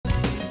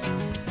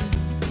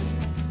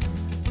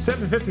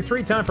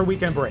7:53, time for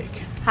Weekend Break.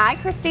 Hi,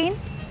 Christine.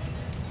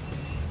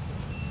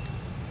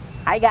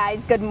 Hi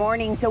guys, good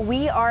morning. So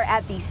we are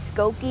at the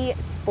Skokie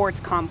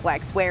Sports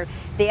Complex, where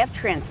they have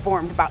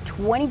transformed about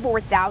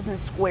 24,000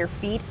 square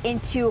feet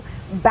into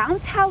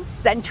Bounce House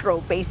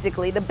Central,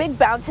 basically. The big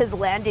bounce has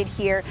landed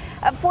here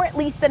for at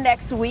least the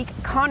next week.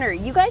 Connor,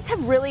 you guys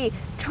have really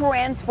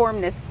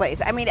transformed this place.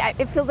 I mean,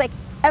 it feels like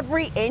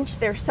every inch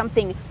there's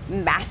something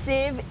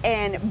massive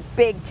and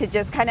big to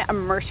just kind of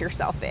immerse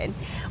yourself in.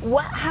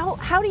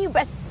 How do you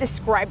best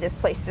describe this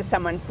place to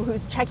someone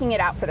who's checking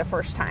it out for the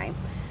first time?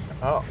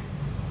 Oh,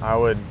 I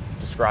would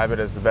describe it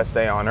as the best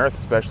day on earth,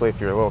 especially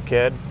if you're a little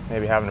kid,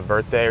 maybe having a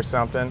birthday or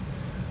something.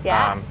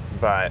 Yeah.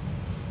 But,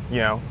 you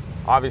know,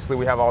 obviously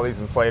we have all these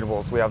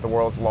inflatables. We have the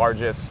world's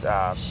largest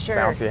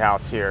bouncy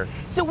house here.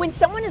 So when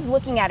someone is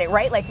looking at it,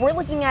 right, like we're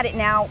looking at it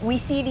now, we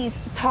see these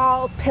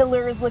tall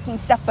pillars looking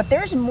stuff, but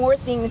there's more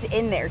things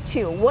in there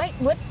too. What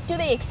do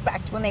they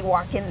expect when they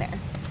walk in there?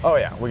 Oh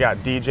yeah, we got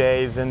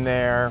DJs in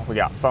there. We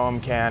got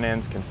foam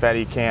cannons,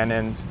 confetti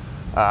cannons.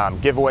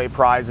 Giveaway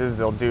prizes.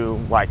 They'll do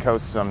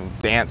host some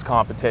dance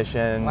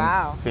competitions,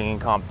 singing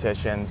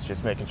competitions,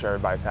 just making sure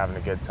everybody's having a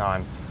good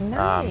time.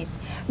 Nice.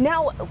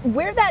 Now,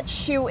 where that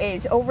shoe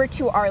is over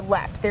to our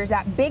left, there's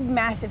that big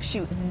massive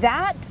shoe.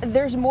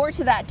 There's more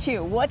to that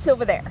too. What's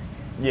over there?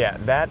 Yeah,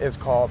 that is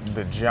called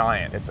the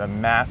Giant. It's a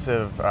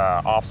massive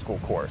obstacle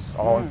course,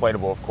 all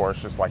inflatable, of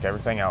course, just like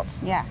everything else.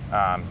 Yeah.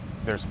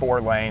 There's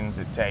 4 lanes.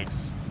 It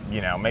takes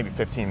maybe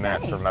 15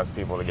 minutes for most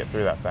people to get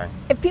through that thing.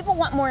 If people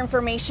want more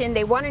information,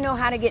 they want to know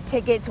how to get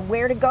tickets,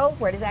 where to go,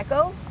 where does that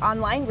go?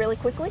 Online, really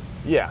quickly?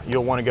 Yeah,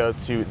 you'll want to go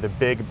to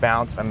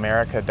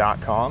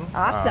thebigbounceamerica.com.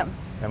 Awesome.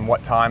 And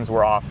what times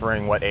we're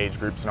offering, what age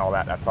groups and all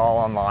that. That's all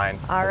online,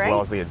 as well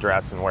as the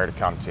address and where to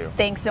come to.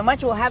 Thanks so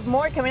much. We'll have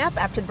more coming up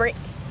after the break.